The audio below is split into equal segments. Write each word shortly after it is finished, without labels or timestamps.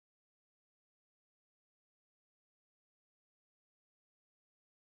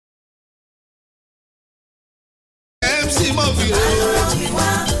MC Murphy.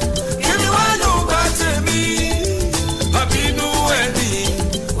 Give me one no bad me. Happy New Wedding.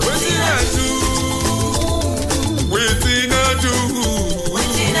 Waiting I do. Waiting I do.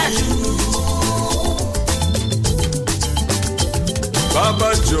 Waiting I do. Baba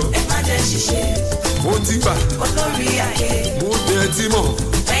Joe. Motiva. Mo dirty mo.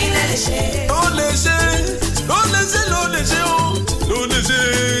 Don't let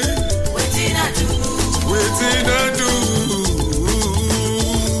Waiting I do. Waiting I do.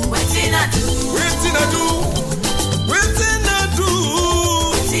 Waiting I do. Waiting I do. Waiting I do.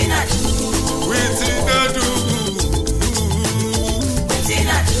 Waiting I do. Waiting I do. Waiting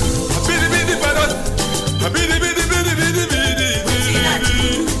I do. Bidi bidi bada. Bidi bidi bidi bidi bidi. Waiting I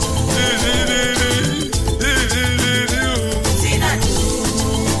do.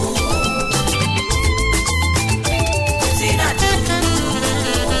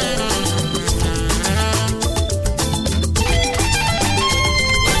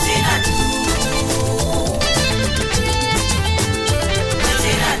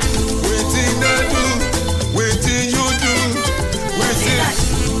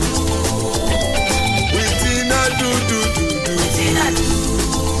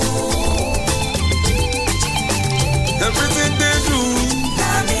 Everything they do,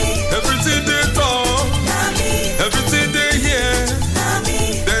 everything they talk, everything they hear,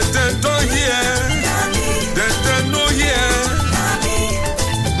 that they don't hear, that they no hear.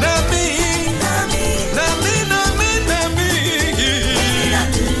 Nami, nami, nami, nami.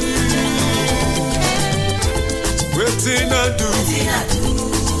 Waiting I do,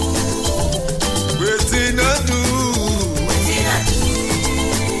 waiting I do.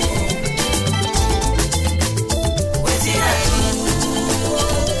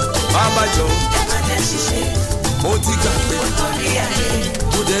 Baba Joe, mo ti gbàgbé,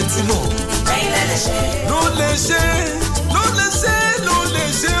 mo dẹ̀ ti mọ̀. Ló lè ṣe, ló lè ṣe, ló lè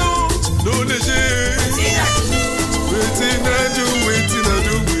ṣe o, ló lè ṣe. Wetin I do, wetin I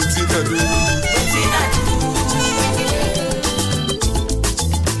do, wetin I do.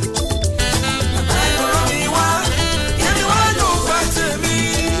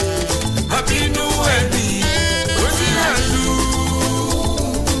 Happy New Wedding. Wetin I do.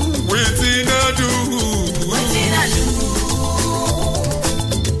 Waiting I do. Waiting I do.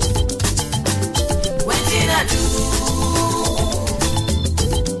 Waiting I do.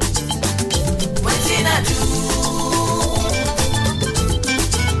 Waiting I do.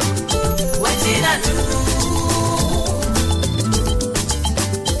 Waiting I do.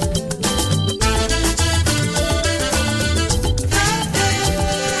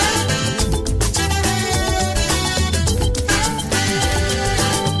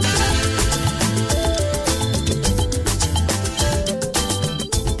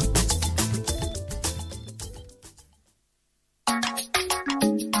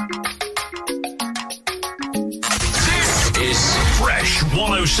 This is Fresh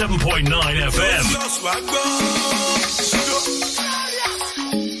 107.9 FM.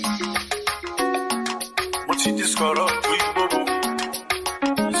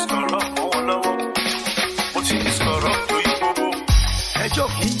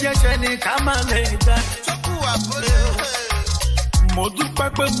 Mo dúpẹ́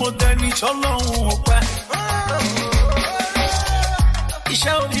pé mo dẹni t'Ọlọ́run ò pẹ́.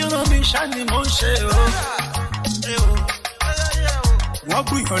 Iṣẹ́ oníran mi ṣá ni mo ń ṣe o. Wọ́n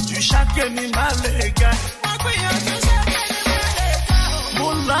gbìyànjú ṣáké mi má lè ga. Mo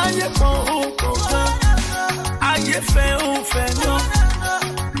láyé pọ̀ òkò gan. Ayé fẹ́ ó fẹ́ náà.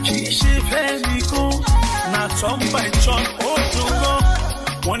 Kì í ṣe fẹ́ nìkan. Na turn by turn ó dùn gan.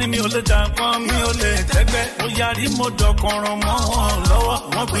 Wọ́n ní mi ò lè dàgbọ́n, mi ò lè tẹ́gbẹ́. Mo yarí mo dọ̀kọ̀ràn mọ́ wọn lọ́wọ́.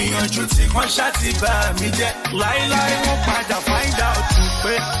 Wọ́n gbìyànjú tí wọ́n ṣáàtì bá mi jẹ́. Láíláí wọ́n padà find out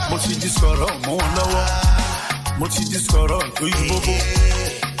pé mo ti di sọ̀rọ̀ mọ́ wọn lọ́wọ́. Mo ti di sọ̀rọ̀ tó yí gbogbo.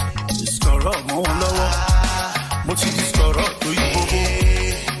 Sọ̀rọ̀ mọ́ wọn lọ́wọ́. Mo ti di sọ̀rọ̀ tó yí gbogbo.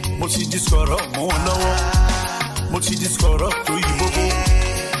 Mo ti di sọ̀rọ̀ mọ́ wọn lọ́wọ́. Mo ti di sọ̀rọ̀ tó yí gbogbo.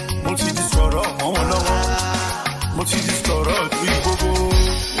 Mo ti di sọ̀rọ̀ mọ́ wọn lọ́wọ́. Mo ti di sọ̀rọ̀ tó yí gbogbo.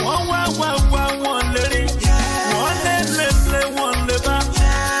 Wọ́n wá wọ́n lérí. Wọ́n lé wọ́n lé bá.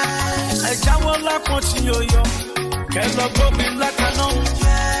 Ẹ̀jáwọ́ lápọ̀ tí yóò yọ. Kẹ́lọ́ gbómi lákaná.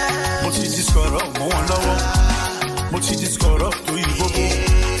 Mo ti di sọ̀rọ̀ mọ́ wọn lọ́wọ́. Mo ti di sọ̀rọ̀ tó yí gbogbo.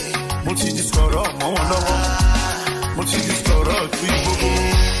 Mo ti di sọ̀rọ̀ mọ́ wọn lọ́wọ́. Mo ti di sọ̀rọ̀ tó yí gbogbo.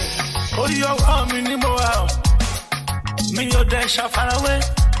 Orí ọwọ́ mi ni mo wà ọ́. Mi ò dẹ̀ ṣàfarawé.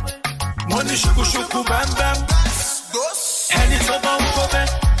 Mo ní ṣùkúṣùkú bẹ́ẹ̀bẹ́ẹ̀. Ẹni tó bá ń kó bẹ́ẹ̀.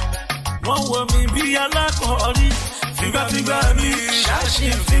 Wọ́n wo mi bí alákọ̀ọ́rí. Fígbàfígbà mi ṣáṣì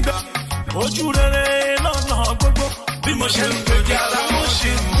fígbà. Ojú rere lọ́nà gbogbo. Bí bí mo ṣe ń gbèjà ara mo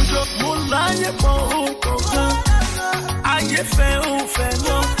ṣe ń jó. Mo láyé pọ̀ òkò gan, ayé fẹ́ ó fẹ́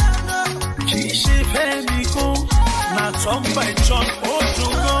lọ, kì í ṣe fẹ́ mi kó, na turn by turn ó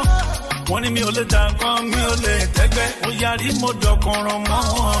dùn gan. Wọ́n ní mi ò lè dá nǹkan, mi ò lè tẹ́gbẹ́. Ó yarí mo dọkùnrin mọ́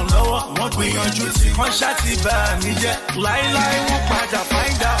wọn lọ́wọ́. Wọ́n gbìyànjú tí wọ́n ṣáàtì bá mi jẹ́. Láíláí wọ́n padà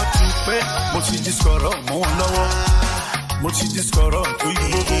find out pé mo ti di sọ̀rọ̀ mọ́ wọn lọ́wọ́. Mo ti di sọ̀rọ̀ tó yí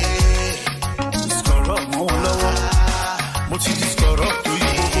gbogbo. Sọ̀rọ̀ mọ́ wọn lọ́wọ́. Mo ti di sọ̀rọ̀ tó yí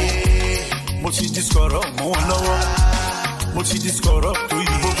gbogbo. Mo ti di sọ̀rọ̀ mọ́ wọn lọ́wọ́. Mo ti di sọ̀rọ̀ tó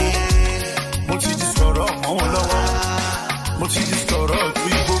yí gbogbo. Mo ti di sọ̀rọ̀ mọ́ wọn lọ́wọ́. Mo ti di sọ̀rọ̀ tó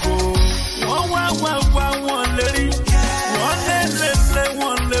yí gbogbo. Wọ́n wá wọn lè rí. Wọ́n lé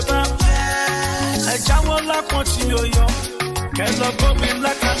wọn lè bá. Ẹja wọn lápọn tí ó yọ. Kẹ́lọ́ gómi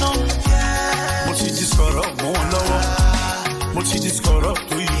lákaná. Mo ti di sọ̀rọ̀ mọ́ wọn lọ́wọ́. Mo ti di sọ̀rọ̀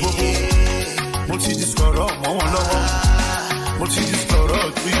tó yí gbogbo. Mo ti di sọ̀rọ̀ mọ́ wọn lọ́wọ́. Mo ti di sọ̀rọ̀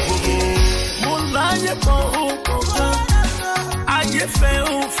tó yí gbogbo. Mo láyé pọ̀ òkò gan. Ayé fẹ́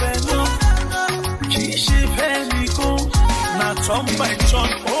ó fẹ́ náà. Kì í ṣe fẹ́ mi kó. Na turn by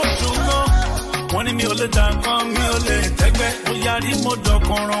turn ó dùn gan. Wọ́n ní mi ò lè dá nǹkan, mi ò lè tẹ́gbẹ́. Ó yarí mo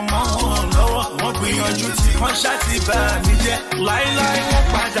dọkùnrin mọ́ wọn lọ́wọ́. Wọ́n gbìyànjú tí wọ́n ṣáàtì bá mi jẹ́. Láíláí wọ́n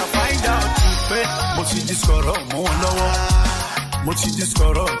padà find out pé mo ti di sọ̀rọ̀ mọ́ wọn lọ́wọ́. Mo ti di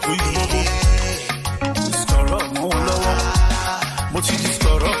sọ̀rọ̀ tó yí gbogbo. Sọ̀rọ̀ mọ́ wọn lọ́wọ́. Mo ti di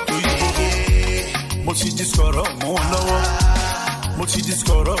sọ̀rọ̀ tó yí gbogbo. Mo ti di sọ̀rọ̀ mọ́ wọn lọ́wọ́. Mo ti di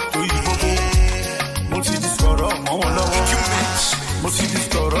sọ̀rọ̀ tó yí gbogbo. Mo ti di sọ̀rọ̀ mọ́ wọn lọ́wọ́. Mo ti di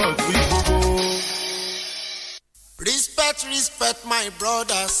sọ̀rọ̀ tó yí gbogbo. Respect my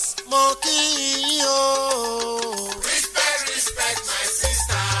brothers, mo kí yín o. Respect my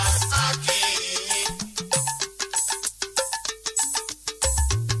sisters, a kí yín.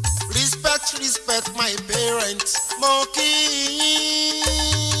 Respect my parents, mo kí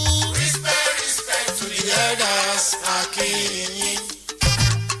yín. Respect to the elders, a kí yín.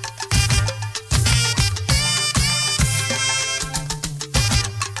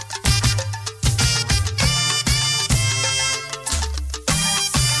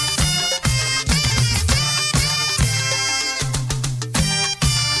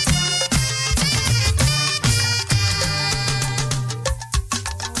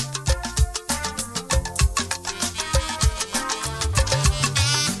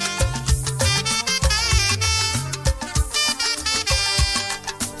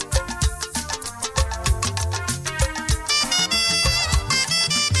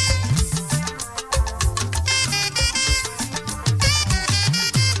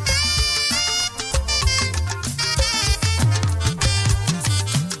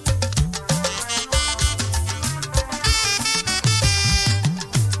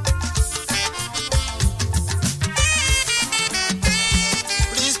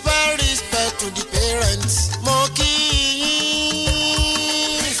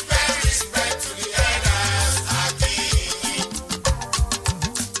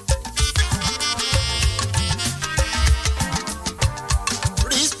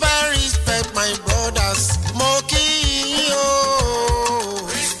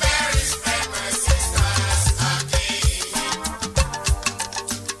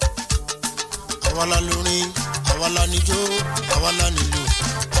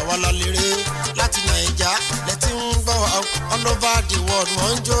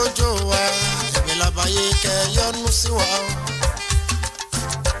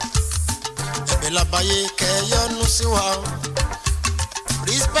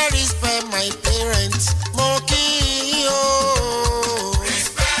 Respect my parents, mo kí yín o.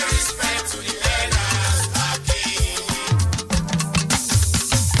 Respect to the elders, a kí yín.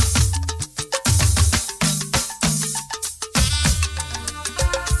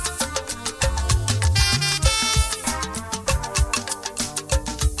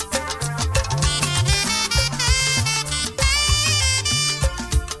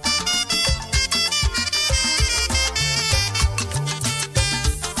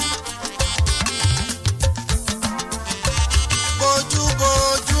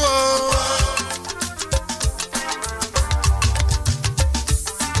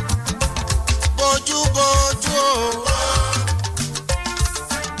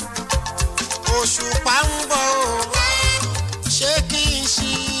 Òṣùpá ń bọ̀ o, ṣé kí n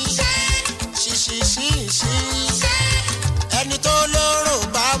ṣí ẹni tó lóró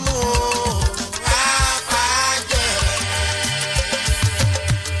bá mú o, á bàjẹ́.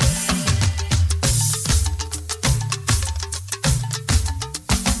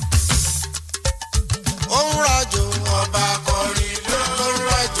 Ó ń rọ̀jò ọba kọrin ló ń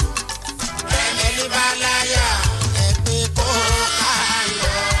rọ̀jò ẹni bá láyà ẹgbẹ́.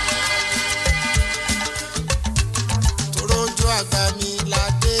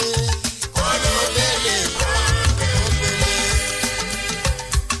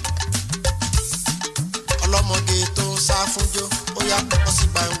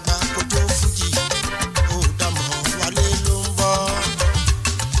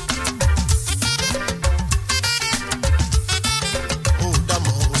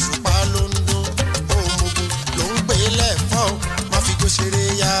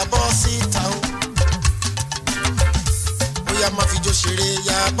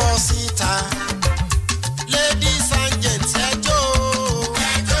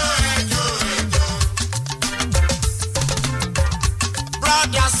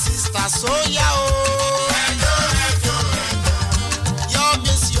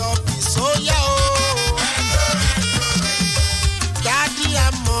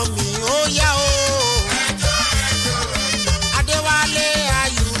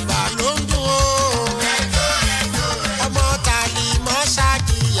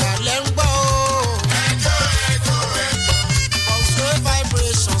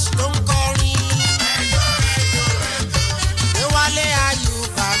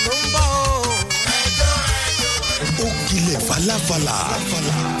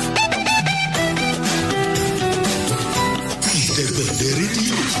 falafala. Ìdẹ̀gbẹ̀dẹ̀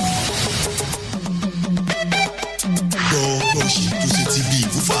rédíò. Gbọ́gbọ́ ṣì tó ṣe ti bí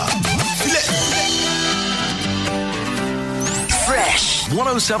ìfúfà. Filẹ̀. Fresh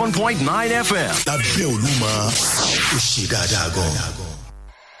 107.9 FM. Lábẹ́ Olúmọ, ó ṣe dáadáa gan.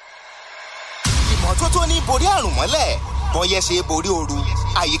 Ìmọ́tótó ní borí àrùn mọ́lẹ̀, bọ́yẹ́ ṣe borí ooru,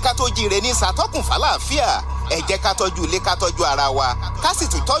 àyíká tó jíire ní ṣàtọ́kùn fàlàáfíà. Ẹ jẹ́ ká tọ́jú ilé ká tọ́jú ara wa, ká sì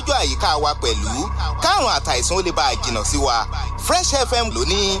tún tọ́jú àyíká wa pẹ̀lú. Kárùn àtàìsàn ó lè bá a jìnnà sí wa. Fresh FM ló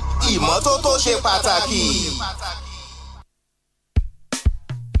ní ìmọ́tótó ṣe pàtàkì.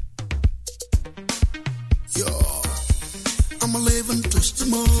 Yo, I'm a living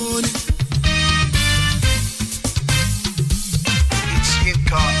testimony. It's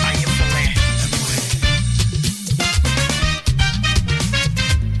Yinka Ayefele.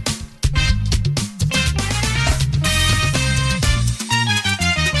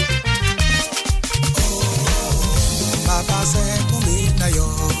 Baba said to me, Nayo.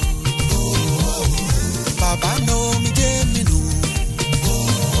 Baba know me, Jamie.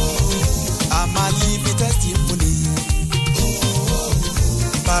 I'm a living testimony.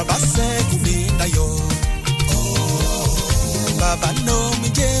 Baba said to me, Nayo. Baba know me,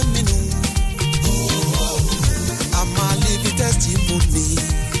 Jamie. I'm a living testimony.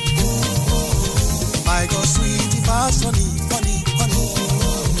 My God, sweet, fast, honey, honey, honey.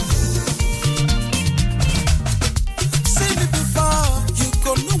 See me before, you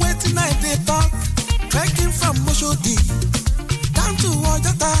go know waiting I dey talk. Trekking from Moshodi down to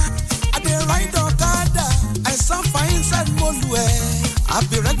Ojota. I dey ride Okada. I suffer inside Molue. I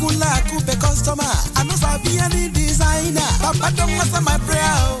be regular Kube customer. I no sabi any designer. Papa don't answer my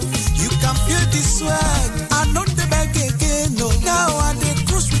prayer. You can feel the swag. I know the beg again. No, now I dey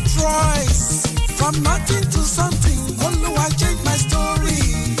cruise with Royce. From nothing to something. Only I change my story.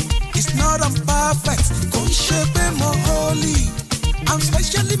 It's not I'm perfect. Don't shape more holy. I'm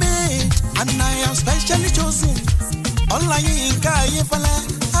specially made and I am specially chosen. All I ain't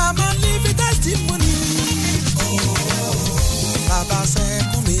I'm a living testimony. Baba said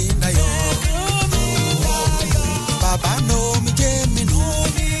to me, Nayo. Baba know me, Jamie know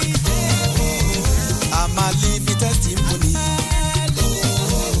me. I'm a living testimony.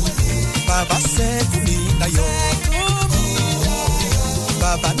 Baba said to me, Nayo.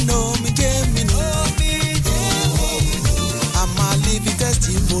 Baba know me, Jamie know me. I'm a living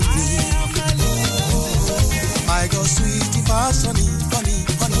testimony. My God, sweet, fast, honey, honey,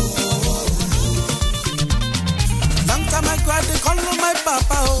 honey. Long time I cried, they call on my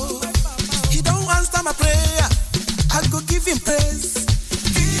papa, oh. He don't answer my prayer. I go give him praise.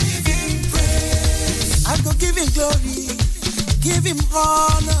 Give him praise. I go give him glory. Give him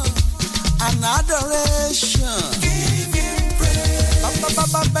honor and adoration. Give him praise. Papa,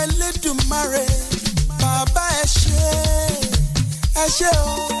 papa, Bele to marry. Baba, Eshe,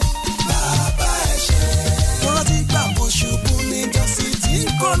 oh. Baba, Eshe. Mo ti gbà mo ṣubú níjọ́sí tí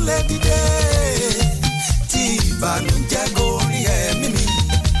kò lè dìde. Tí ìbànújẹ́ gorí ẹ̀mí mi.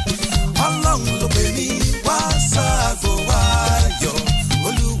 Ọlọ́run ló pè mí wá sáàgó wáyọ̀.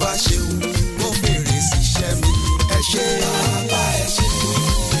 Olúwa ṣeun, mo fèrè síṣẹ́ mi. Ẹ ṣé bàbá ẹ ṣé.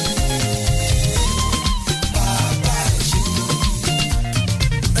 Bàbá ẹ ṣé.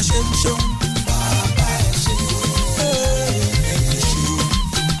 Ẹ ṣé ṣeun. Bàbá ẹ ṣé. Ẹ ṣé.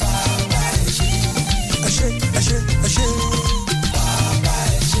 Bàbá ẹ ṣé. Ẹ ṣé, ẹ ṣé, ẹ ṣé. Bàbá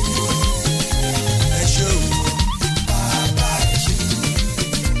ẹ ṣé. Ẹ ṣé o. Bàbá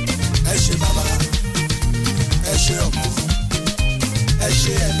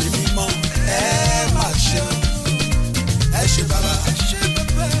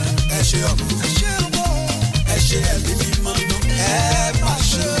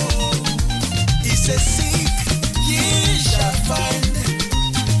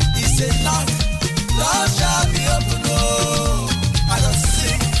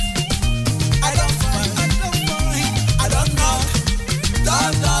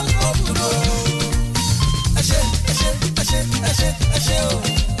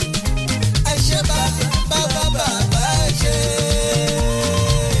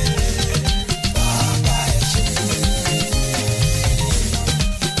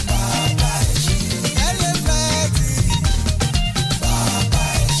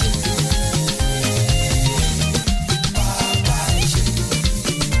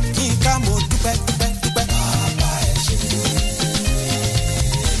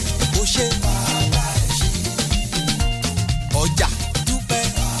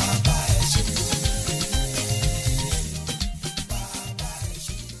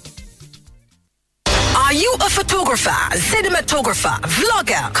photographer, cinematographer,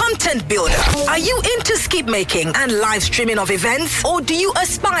 vlogger, content builder. Are you into skip making and live streaming of events, or do you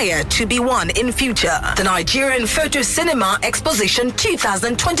aspire to be one in future? The Nigerian Photo Cinema Exposition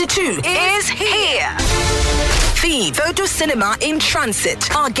 2022 is here. Theme: Photo Cinema in Transit.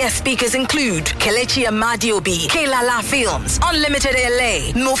 Our guest speakers include Kelechi Amadiobi, Kelala Films, Unlimited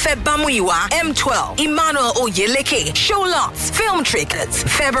LA, Nofe Bamuiwa, M12, Emmanuel Oyeleke, Show Lots, Film Trickers.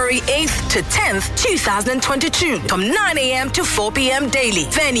 February 8th to 10th, 2022, from 9 a.m. to 4 p.m. daily.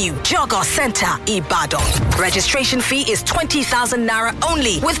 Venue: Jogger Center, Ibadan. Registration fee is 20,000 naira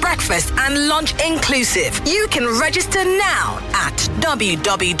only, with breakfast and lunch inclusive. You can register now at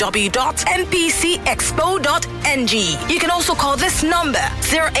www.npcexpo.ng. You can also call this number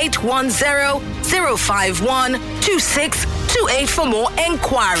 0810-051-2628 for more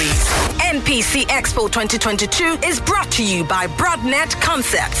enquiries. NPC Expo 2022 is brought to you by Broadnet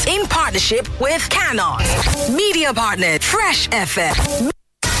Concepts in partnership with Canon. Media partner Fresh FM.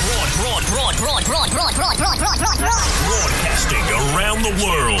 Broadcasting around the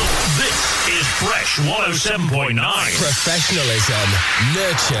world. This is Fresh 107.9. Professionalism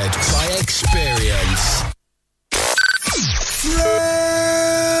nurtured by experience.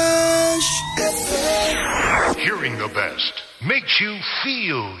 Fresh. Hearing the best makes you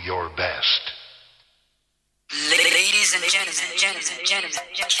feel your best. Ladies and gentlemen,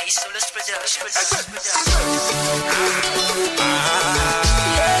 K-Solus Productions.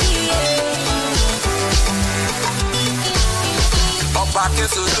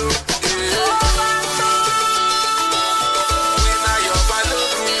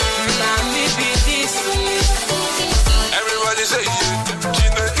 Everybody say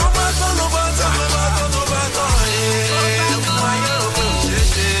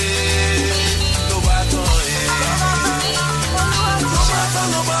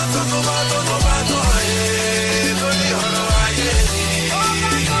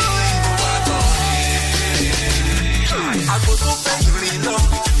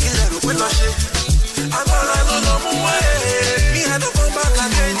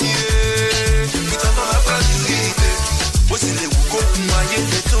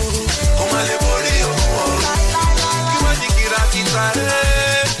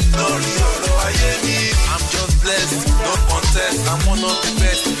I'm just blessed, no contest, I'm one of the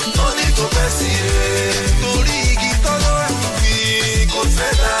best. No need to best here. Tori igi tolo mi kò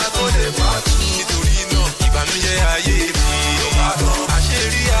sẹ́dá tó lè bá tu. Nítorí náà ìbànújẹ́ ayé mi ló bá tán.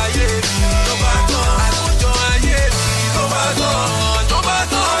 Àṣírí ayé mi ló bá tán. Àkójọ ayé mi ló bá tán. Ló bá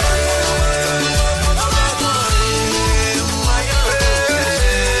tán.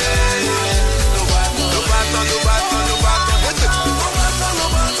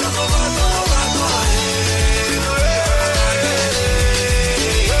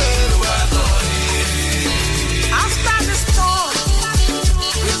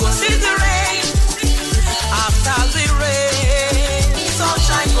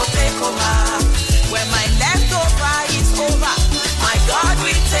 When my leftover is over, my God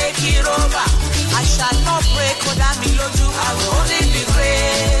will take it over. I shall not break, I will only be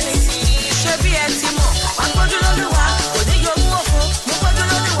great. Shebi etimo, akpoju loluwa, odi yogun ofo, mo poju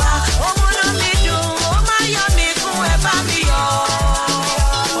loluwa, omuno mi dun, o ma yo mi kun e ba mi yo.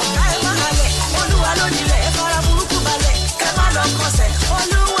 Ọ̀gá ẹ má halẹ̀, Olúwa ló nílẹ̀, ẹ fara burúkú balẹ̀, kẹ má lọ kọsẹ̀.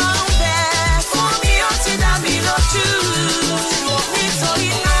 Olúwa ń bẹ fún mi, ó ti dá mi lójú. Nítorí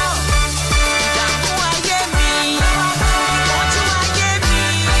náà.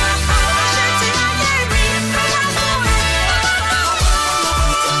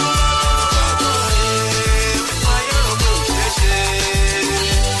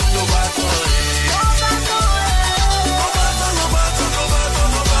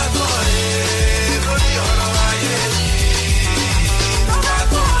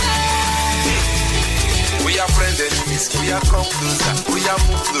 We are come closer, we are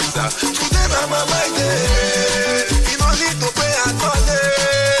move closer. Today na my mind day. You no need to pay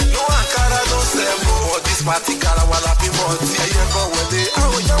attention. No Ankara, no Semo. For this party, Karawala be money. I hear go with it. I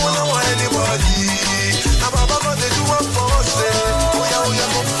don't want anybody. Now Baba God they do one for us. Oh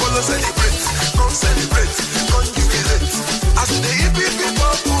yeah, come follow, celebrate, come celebrate, come jubilate. As the hippie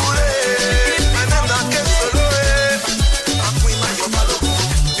people parade, my name na Kesolo. I'm queen my Yobalo.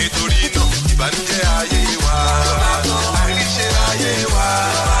 Nítorí náà, ìbànújẹ́ ayé wa.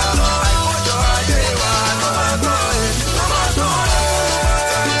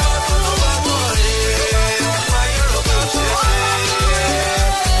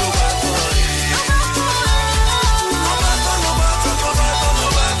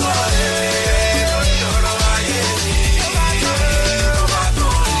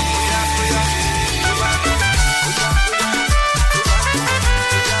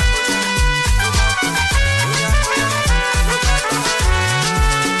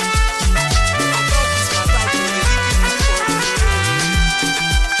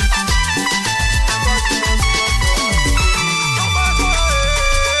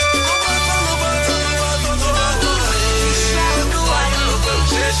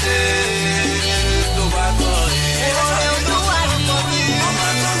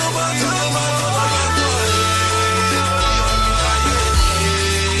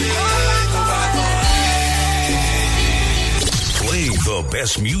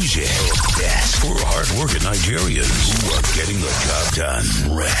 best music. Best for hard-working Nigerians who are getting the job done.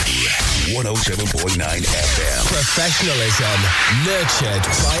 Fresh 107.9 FM. Professionalism nurtured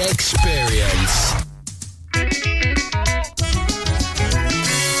by experience.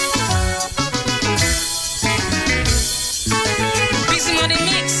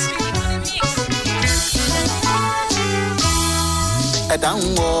 Ẹ̀dá ń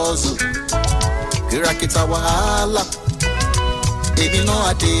wọ́ọ̀zù, kìràkìtà wàhálà, èmi náà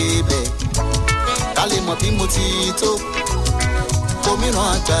àdébẹ̀, ká lè mọ̀ bí mo ti tó, òmíràn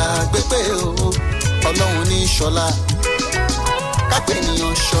àgbà gbégbé o, ọlọ́run ní ṣọlá, kápẹ́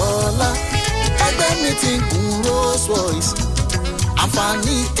ènìyàn ṣọlá, ẹgbẹ́ mi ti gùn Rolls Royce,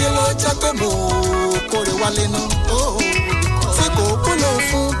 àǹfààní kí ló jẹ́ pé mo kórè wálé náà, tí kò wúlò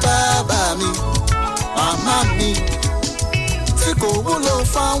fún bàbá mi, màmá mi. Tí kò wúlò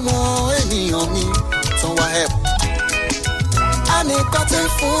fáwọn ènìyàn mi tán wá help. Ẹnìkan tí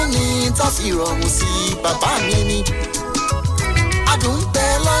fún mi tá fi rọrùn sí bàbá mi ni. Adùn ń bẹ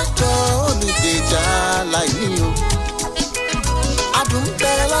lọ́dọ̀ olùgbèjà láìní o. Adùn ń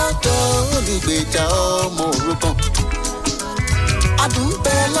bẹ lọ́dọ̀ olùgbèjà ọmọ òrukàn. Adùn ń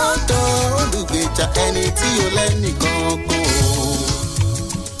bẹ lọ́dọ̀ olùgbèjà ẹni tí ó lẹ́nìkan kan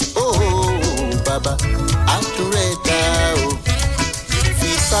o. Ó bàbá adùn rẹ̀ dá o.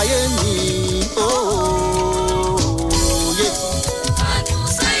 Sáyé mi, yé. Adùn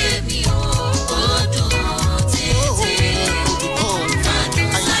sáyé mi, ó dùn títí.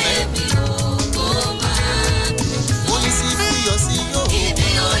 Adùn sáyé mi, ó máa dùn. Mo ní sí fúyọ̀ sí yóò. Ibi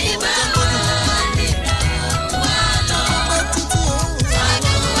òye bá wà lè rà wá lọ.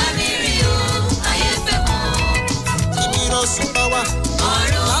 Adùn wá mi rí o, ayé fẹ́ mọ́. Ibi rọ̀sùn bá wà.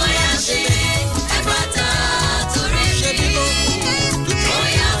 Ọ̀run ó yá sí ẹ̀fọ́ ta torí mi.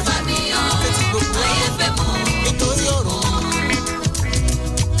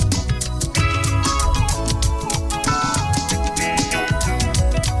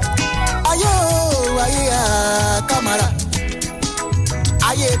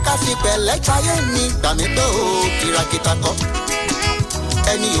 Ayé ká fi pẹ̀lẹ́ jayé ní gbàmí pé o kìràkìtà kọ́.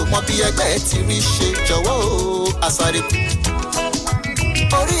 Ẹni ò mọ bí ẹgbẹ́ ti rí ṣe jọ̀wọ́ o àsáré kù.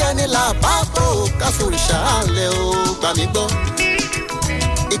 Orí ẹni là bá kó káfíòrìṣà lẹ̀ o gbàmí gbọ́.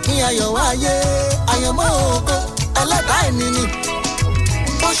 Ìpín ayọ̀ wáyé àyànmọ́ ògo ẹlẹ́dàá ẹni ni.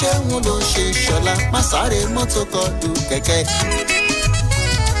 Bó ṣe ń lò ṣe ṣọlá má sáré mọ́tò kọlù kẹ̀kẹ́.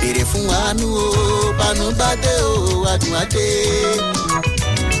 Béèrè fún àánú o bánú bá dé o adùn adé.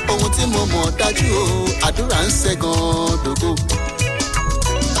 Ohun tí mo mọ̀ dájú o àdúrà ń ṣẹ́gun dògo.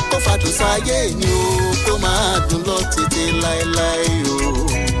 Kó fàdùn sáyé mi o kó máa dùn lọ títí láéláé o.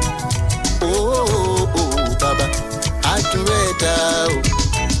 Ó bàbá adùn rẹ̀ dá o.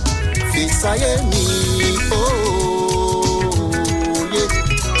 Fi sáyé mi o. Yé.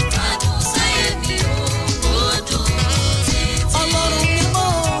 Adùn sáyé mi, ó dùn títí. Ọlọ́run mímọ́.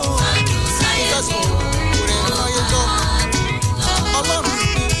 Adùn sáyé mi, ó máa dùn lọ. Ọlọ́run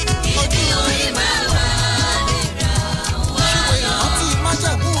mi. Ibi òye bá wà lè rà wá lọ. Àti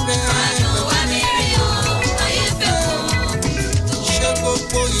májàmú rẹ̀. Adùn wá mi rí o, ayé fẹ́ mọ́. Ṣé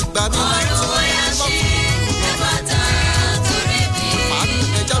gbogbo ìgbà mi láti Ọ̀run ó yá sí ẹ̀fọ́ ta torí mi. Màánú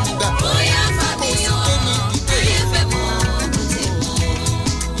ẹja mi gbà. Bóyá fàmíyàn, ayé fẹ́ mọ́.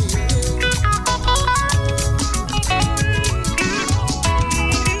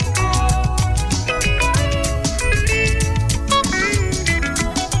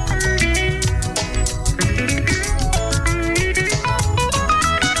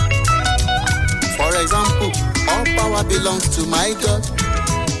 For example, all power belongs to my God.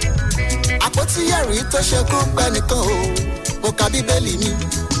 Àpótí ẹ̀rí tó ṣekú pẹ́ nìkan o, mo ka Bíbélì mi.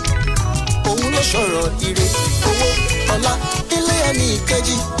 Òun ló sọ̀rọ̀ ire, owó, ọlá, ilé ẹni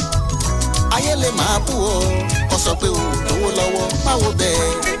ìkejì. Ayé lè máa bú ọ, kó sọ pé o lówó lọ́wọ́, má wo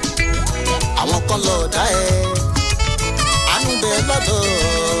bẹ́ẹ̀. Àwọn kan lọ dá ẹ, àánú bẹ lọ́dọ̀.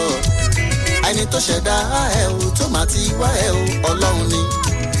 Ẹni tó ṣẹ̀dá ẹ o, tó máa ti wá ẹ o, Ọlọ́run ni.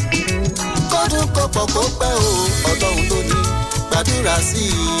 Kọ́dún kó pọ̀ kó pẹ́ o, Ọlọ́run ló ní. Gbàdúrà sí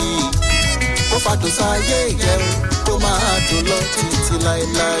i, kó fàdùn sáyé yẹ o, kó máa dùn lọ títí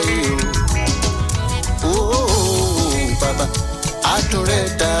láéláé o. Ó bàbá, adùn rẹ̀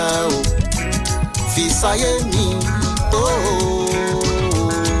dá o, fi sáyé mi o.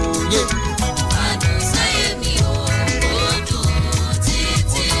 Yé. Adùn sáyé mi, ó dùn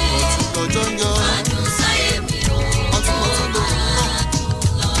títí. Lọ́jọ́ ń yọ. Adùn sáyé mi, ó máa dùn lọ.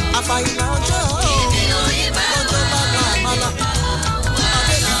 Àfàìlà ọjọ́ o. Ibi òye bá wà lè rà wá lọ.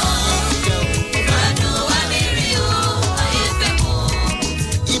 Adùn wá mi rí o, ayé fẹ́ mọ́.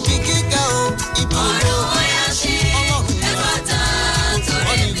 Ibi gíga o, ibi Ọ̀run ó yá sí ẹ̀fọ́ ta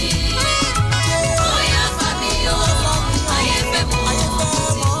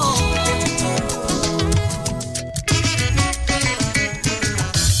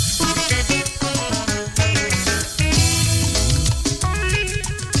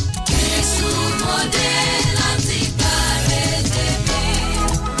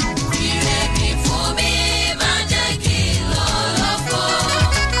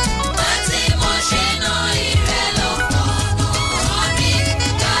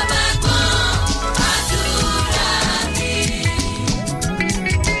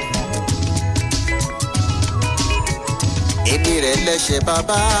ẹlẹ́ṣẹ̀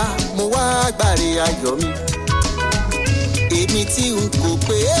bàbá mo wá gbàre ayọ̀ mi. èmi tí n kò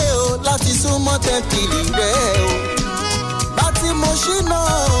pé o láti súnmọ́ tẹ́ḿpìlì rẹ o. bá tí mo ṣínà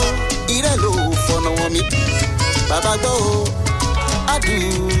ìrẹ́ ló fọ̀nà wọn mi. bàbá gbọ́ o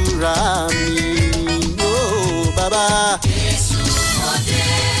àdúrà mi o bàbá. Jésù mo dé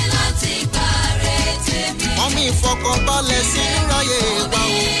láti gbàre tèmi. ọmọ ìfọkànbalẹ̀ sí ráyè wa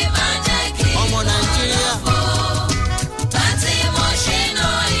o. ọmọ Nàìjíríà. Bá tí mo ṣínà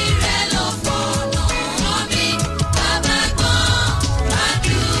ìrẹ́ ló fọ̀nà wọn mi. Bàbá gbọ́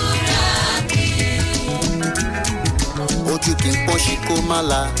àdúrà mi. ojú kì í pọ́n sí kó má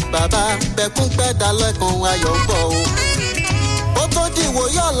la bàbá bẹ́kún pẹ́ dalẹ́kan ayọ̀ ń bọ̀ o. ó tó dìwò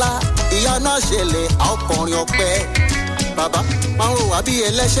yọ̀la ìyanu àṣẹlẹ̀ ọkùnrin ọpẹ́. bàbá máa ń rò wá bí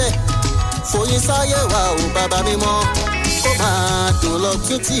ẹlẹ́ṣẹ̀ fòyín sáyé wa o bàbá mímọ́ kó máa dùn lọ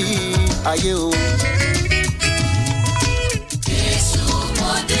títí ayé o. Jésù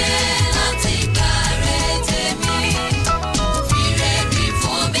mo dé láti gbàre tèmi. Fìrè mi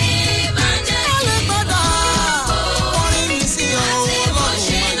fún mi máa jẹ́ kí n lọ orin mi sí ọ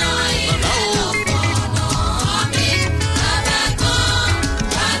ọlọ́run bàbá o. Mi bàbá gbọ́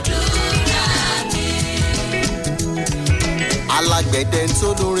àdúrà mi. alágbẹ̀dẹ tó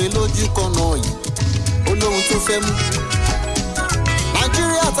lóore lójú kọ́nà yìí olóhun tó fẹ́ mú.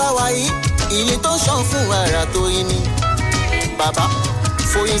 Nàìjíríà táwa yìí ilé tó ṣàn fún wàrà tó yín ni. bàbá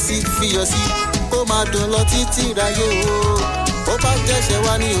foyín sí fiyọ̀ sí kó máa dùn lọ títí ráyé o. ó bá jẹ́ṣẹ̀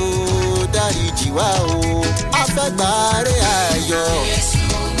wá ní o dáríjì wá o. a fẹ́ gbàre ayọ̀. Jésù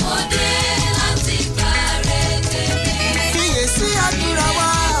mo dé láti gbàre tèmi. fiyèsí àdúrà wa.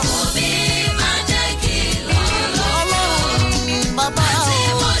 Omi máa jẹ́ kí n lọ Ọlọ́run bàbá o. tí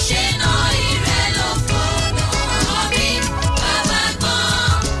mo ṣínà ìrẹ́ ló fọ̀nà mi. Bàbá gbọ́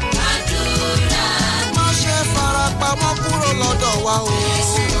àdúrà mi. má ṣe farapamọ́ kúrò lọ́dọ̀ wa o.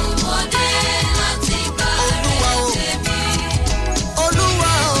 Jésù